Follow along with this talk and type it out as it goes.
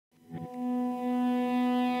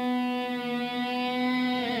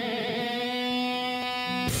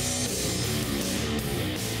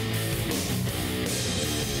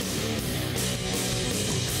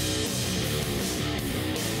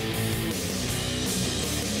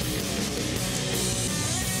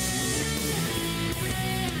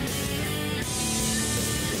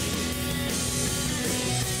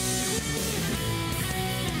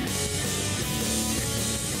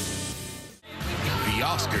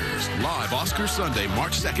Oscars. Live Oscar Sunday,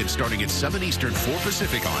 March 2nd, starting at 7 Eastern, 4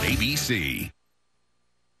 Pacific on ABC.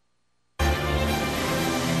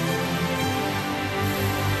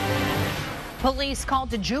 Police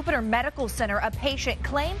called to Jupiter Medical Center. A patient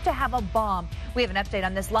claimed to have a bomb. We have an update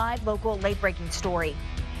on this live local late-breaking story.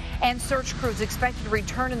 And search crews expected to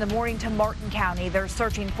return in the morning to Martin County. They're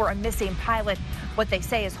searching for a missing pilot. What they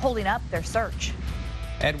say is holding up their search.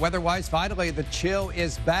 And weather-wise, finally, the chill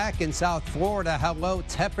is back in South Florida. How low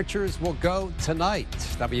temperatures will go tonight.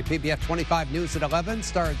 WPBF 25 News at 11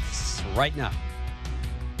 starts right now.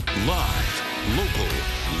 Live,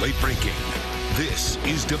 local, late-breaking. This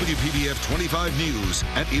is WPBF 25 News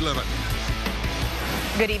at 11.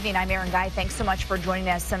 Good evening. I'm Erin Guy. Thanks so much for joining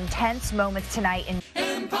us. Some tense moments tonight in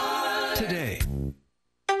Empire. Today.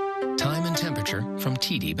 Time and temperature from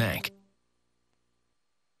TD Bank.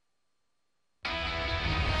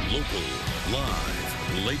 Local,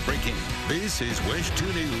 live, late-breaking. This is WESH 2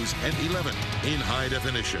 News at 11 in high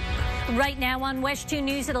definition. Right now on WESH 2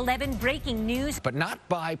 News at 11, breaking news. But not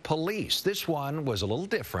by police. This one was a little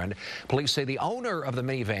different. Police say the owner of the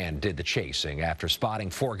minivan did the chasing after spotting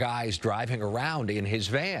 4 guys driving around in his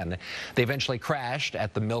van. They eventually crashed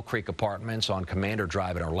at the Mill Creek Apartments on Commander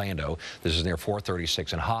Drive in Orlando. This is near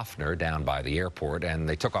 436 and Hoffner, down by the airport, and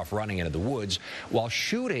they took off running into the woods while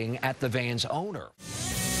shooting at the van's owner.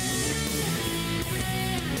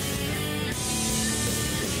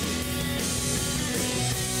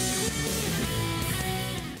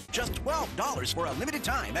 Just $12 for a limited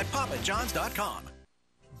time at papajohns.com.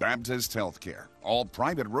 Baptist Healthcare. All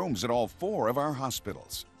private rooms at all 4 of our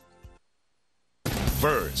hospitals.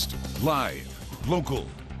 First, live, local,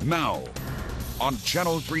 now, on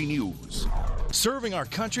Channel 3 News. Serving our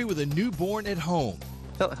country with a newborn at home.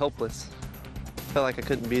 Felt helpless. Felt like I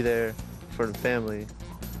couldn't be there for the family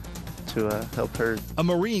to help her. A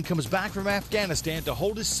Marine comes back from Afghanistan to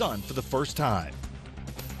hold his son for the first time.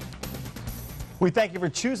 We thank you for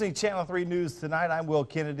choosing Channel 3 News tonight. I'm Will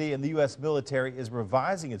Kennedy, and the U.S. military is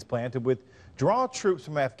revising its plan to withdraw troops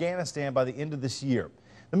from Afghanistan by the end of this year.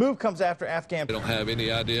 The move comes after Afghan... We don't have any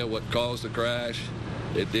idea what caused the crash.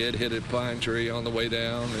 It did hit a pine tree on the way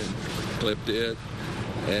down and clipped it,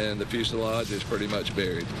 and the fuselage is pretty much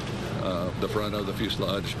buried. The front of the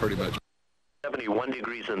fuselage is pretty much... 71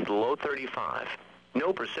 degrees and low 35.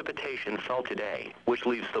 No precipitation fell today, which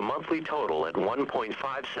leaves the monthly total at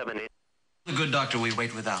 1.57 inches. The good doctor we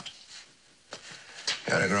wait without.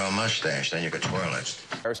 Gotta grow a mustache, then you could twirl it.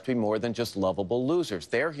 Players be more than just lovable losers.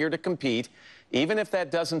 They're here to compete, even if that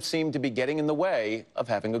doesn't seem to be getting in the way of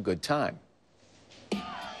having a good time.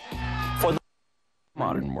 For the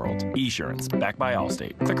modern world, Esurance, backed by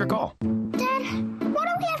Allstate. Click or call. Dad, why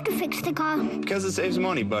do we have to fix the car? Because it saves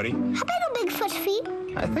money, buddy. How big are Bigfoot's feet?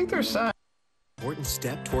 I think they're size. Important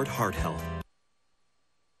step toward heart health.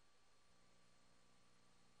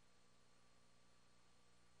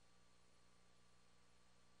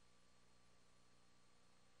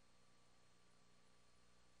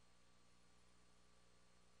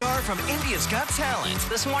 From India's Got Talent.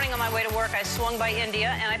 This morning on my way to work, I swung by India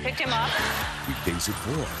and I picked him up. Weekdays at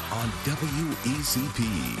 4 on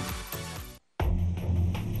WECP.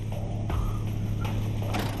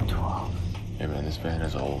 12. Hey man, this van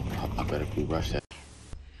is old. I better be rushed at.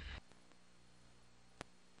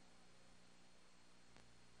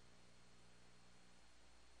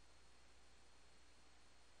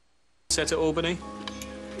 Set to Albany.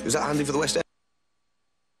 Was that handy for the West End?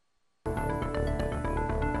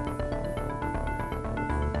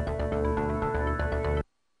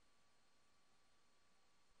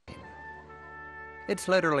 It's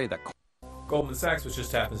literally the... Goldman Sachs, which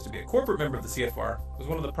just happens to be a corporate member of the CFR, was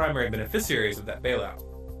one of the primary beneficiaries of that bailout.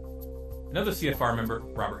 Another CFR member,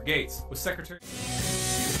 Robert Gates, was secretary...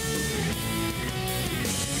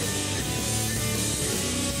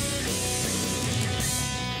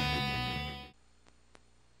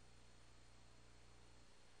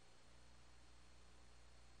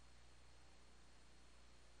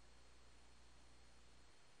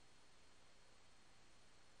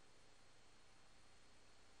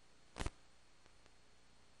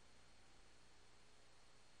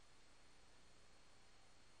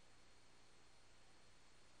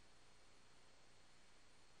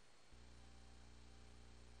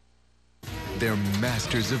 They're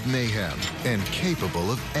masters of mayhem and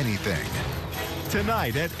capable of anything.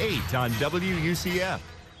 Tonight at 8 on WUCF.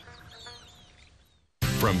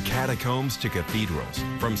 From catacombs to cathedrals,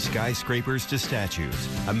 from skyscrapers to statues,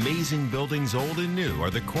 amazing buildings old and new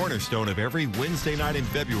are the cornerstone of every Wednesday night in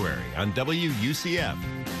February on WUCF.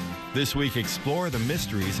 This week, explore the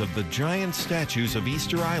mysteries of the giant statues of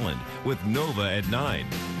Easter Island with Nova at 9.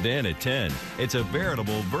 Then at 10, it's a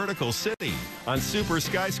veritable vertical city on Super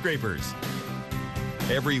Skyscrapers.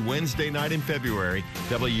 Every Wednesday night in February,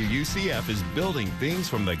 WUCF is building things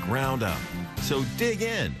from the ground up. So dig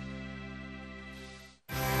in.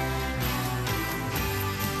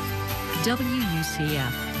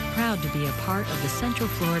 WUCF, proud to be a part of the Central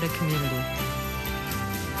Florida community.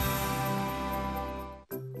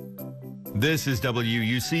 This is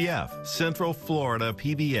WUCF, Central Florida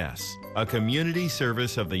PBS, a community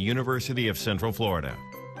service of the University of Central Florida.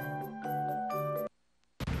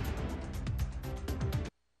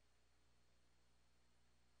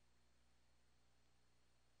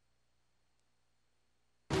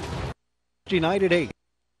 Night at 8.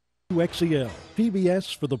 WXEL,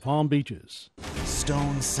 PBS for the Palm Beaches.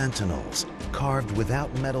 Stone sentinels, carved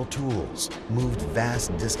without metal tools, moved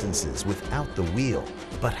vast distances without the wheel.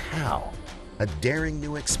 But how? A daring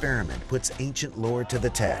new experiment puts ancient lore to the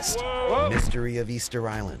test. Whoa. Mystery of Easter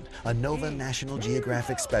Island, a Nova National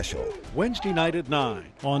Geographic special. Wednesday night at 9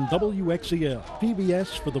 on WXEL,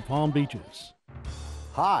 PBS for the Palm Beaches.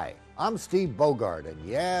 Hi, I'm Steve Bogart, and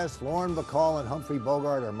yes, Lauren Bacall and Humphrey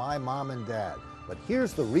Bogart are my mom and dad. But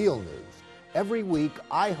here's the real news. Every week,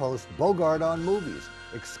 I host Bogart on Movies,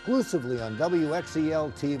 exclusively on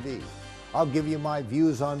WXEL TV. I'll give you my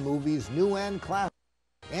views on movies, new and classic.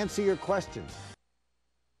 Answer your questions.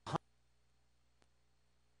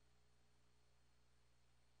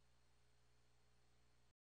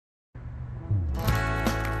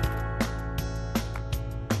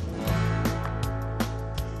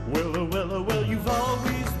 Well, you've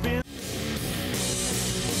always been.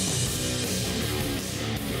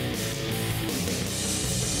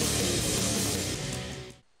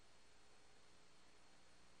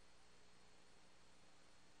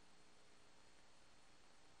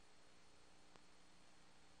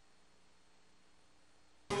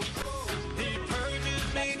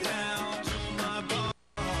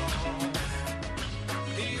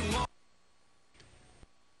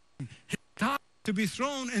 To be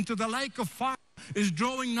thrown into the lake of fire is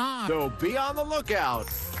drawing nigh. So be on the lookout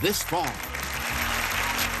this fall.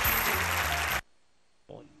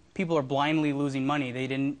 People are blindly losing money. They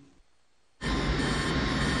didn't.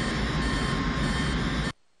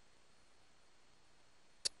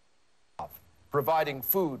 Providing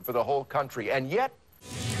food for the whole country, and yet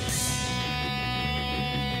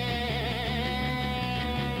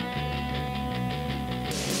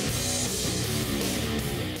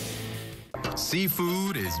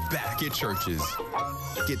Seafood is back at Church's.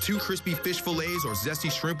 Get 2 crispy fish fillets or zesty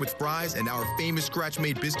shrimp with fries and our famous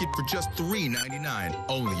scratch-made biscuit for just $3.99,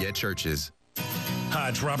 only at Church's. Hi,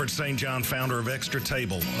 it's Robert St. John, founder of Extra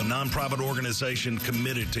Table, a nonprofit organization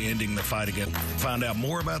committed to ending the fight against. Find out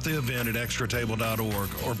more about the event at extratable.org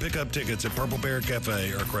or pick up tickets at Purple Bear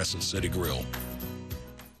Cafe or Crescent City Grill.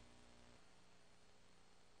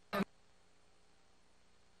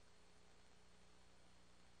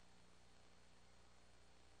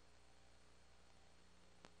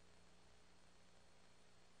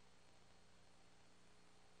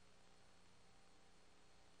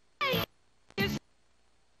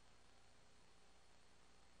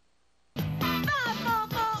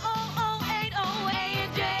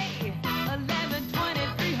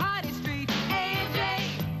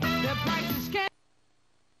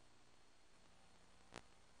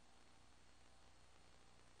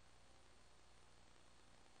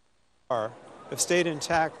 have stayed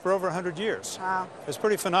intact for over 100 years. Wow. It's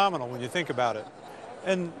pretty phenomenal when you think about it.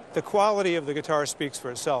 And the quality of the guitar speaks for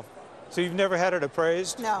itself. So you've never had it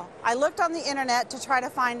appraised? No. I looked on the internet to try to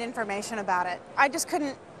find information about it. I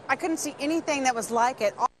couldn't see anything that was like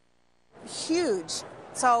it. Huge.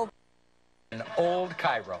 So. An old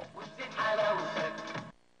Cairo.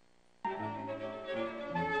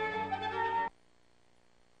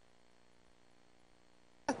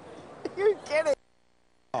 You're kidding.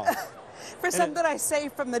 Oh. For something I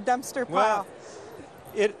saved from the dumpster pile.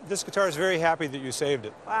 Well, this guitar is very happy that you saved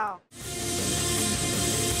it. Wow.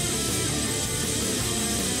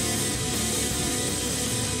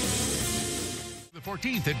 The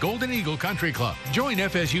 14th at Golden Eagle Country Club. Join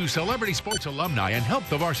FSU celebrity sports alumni and help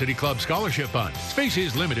the Varsity Club Scholarship Fund. Space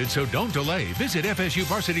is limited, so don't delay. Visit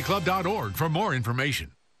FSUVarsityClub.org for more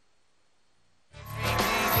information.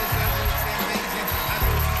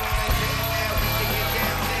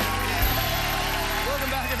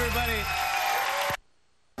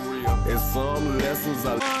 And some lessons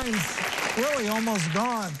are really almost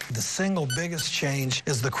gone. The single biggest change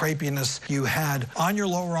is the crepiness you had on your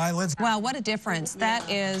lower eyelids. Wow, what a difference. That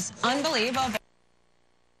is unbelievable.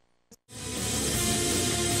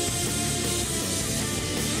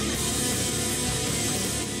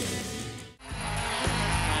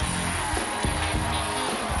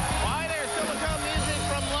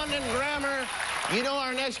 You know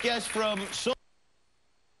our next guest from...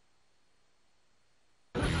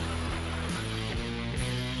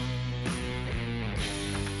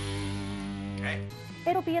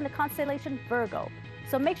 It'll be in the constellation Virgo.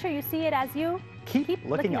 So make sure you see it as you keep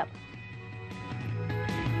looking up.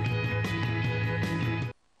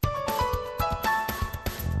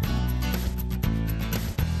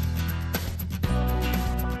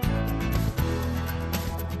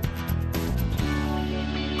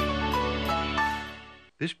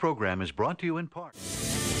 This program is brought to you in part.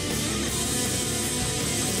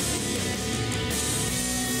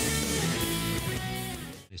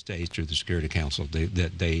 Days through the Security Council,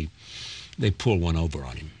 they pull one over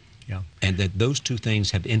on him. Yeah. And that those two things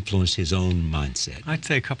have influenced his own mindset. I'd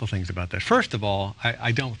say a couple things about that. First of all,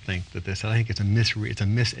 I don't think that this. I think it's a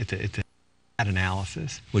bad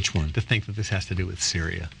analysis. Which one? To think that this has to do with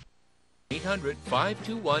Syria.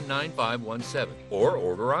 800-521-9517 or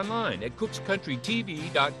order online at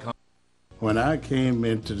cookscountrytv.com. When I came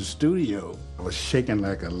into the studio, I was shaking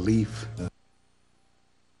like a leaf.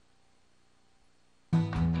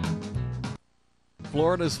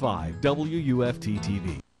 Florida's 5 WUFT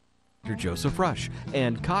TV. Dr. Joseph Rush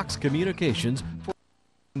and Cox Communications for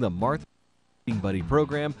the Martha Buddy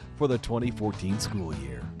program for the 2014 school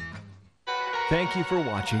year. Thank you for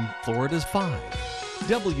watching Florida's 5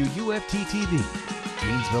 WUFT TV,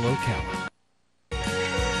 Gainesville, Ocala.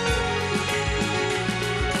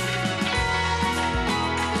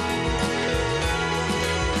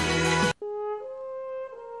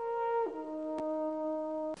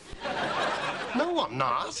 No, I'm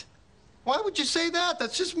not. Why would you say that?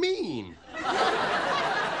 That's just mean.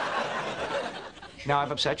 Now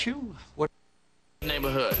I've upset you? What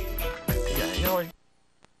neighborhood? Yeah, you know.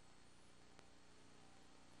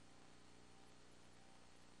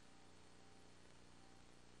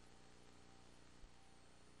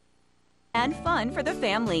 And fun for the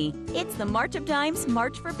family. It's the March of Dimes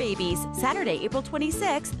March for Babies, Saturday, April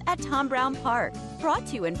 26th at Tom Brown Park. Brought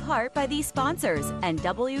to you in part by these sponsors and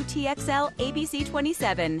WTXL ABC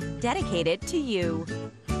 27, dedicated to you.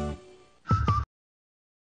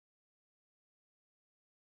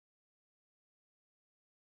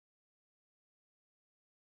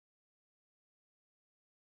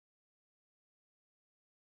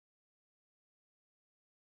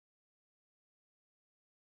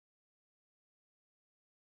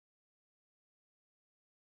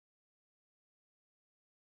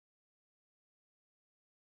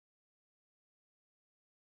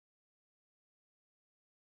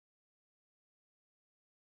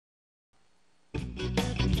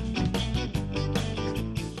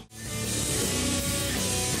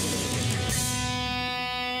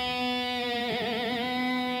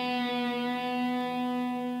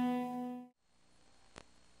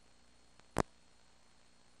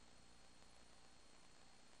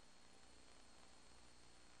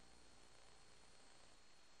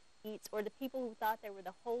 Or the people who thought they were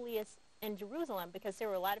the holiest in Jerusalem, because there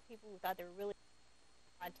were a lot of people who thought they were really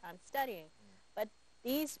hard time studying. But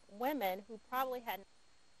these women who probably had...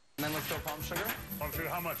 And then let's go palm sugar. Palm sugar,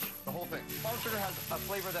 how much? The whole thing. Palm sugar has a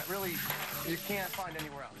flavor that really you can't find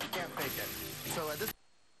anywhere else. You can't fake it. So this...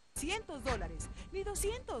 $100, ni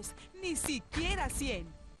 200, ni siquiera 100.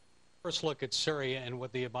 First look at Syria and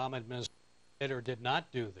what the Obama administration did or did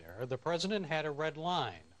not do there. The president had a red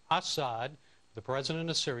line. Assad, the president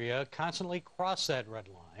of Syria, constantly crossed that red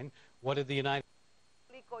line. What did the United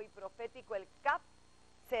States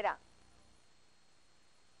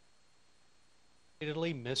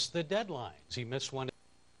miss the deadlines? He missed one.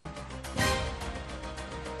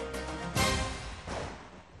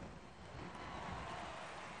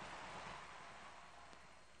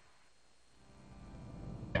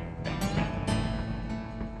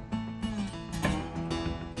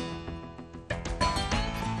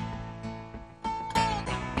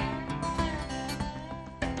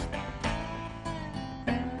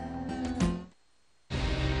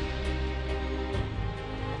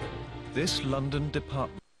 This London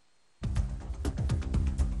department.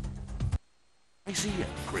 Spicy and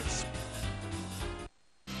crisp.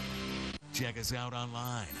 Check us out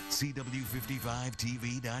online,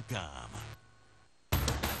 CW55TV.com.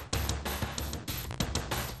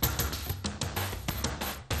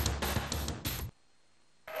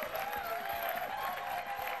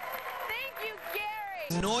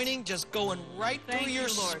 Anointing just going right through your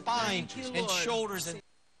spine and shoulders and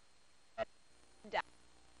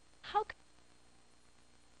how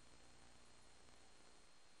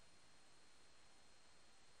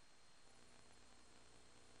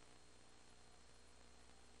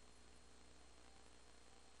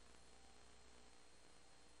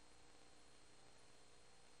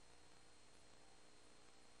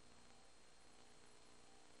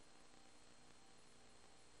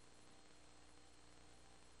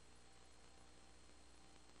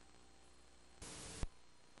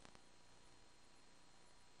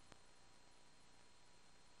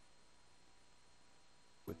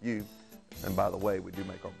you. And by the way, we do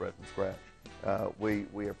make our bread from scratch.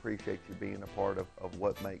 We appreciate you being a part of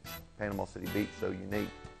what makes Panama City Beach so unique.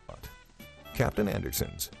 Captain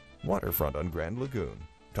Anderson's, waterfront on Grand Lagoon,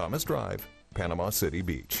 Thomas Drive, Panama City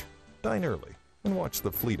Beach. Dine early and watch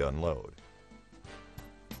the fleet unload.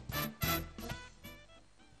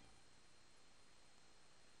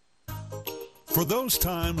 For those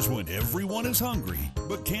times when everyone is hungry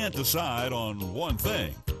but can't decide on one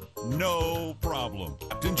thing, no problem.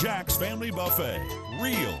 Captain Jack's Family Buffet.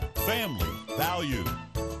 Real family value.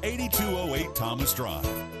 8208 Thomas Drive.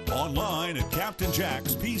 Online at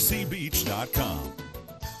CaptainJacksPCBeach.com.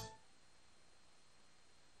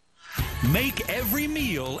 Make every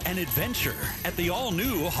meal an adventure at the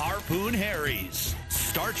all-new Harpoon Harry's.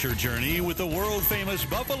 Start your journey with the world-famous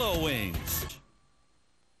buffalo wings.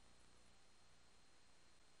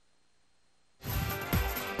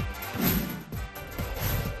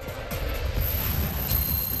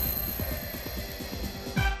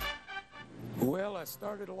 Well, I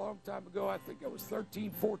started a long time ago. I think I was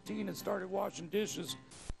 13, 14 and started washing dishes.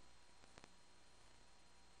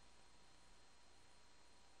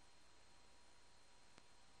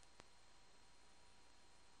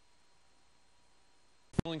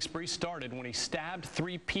 Killing spree started when he stabbed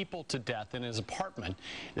 3 people to death in his apartment.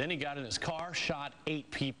 Then he got in his car, shot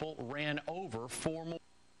 8 people, ran over 4 more.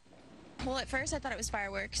 Well, at first I thought it was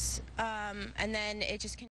fireworks, and then it just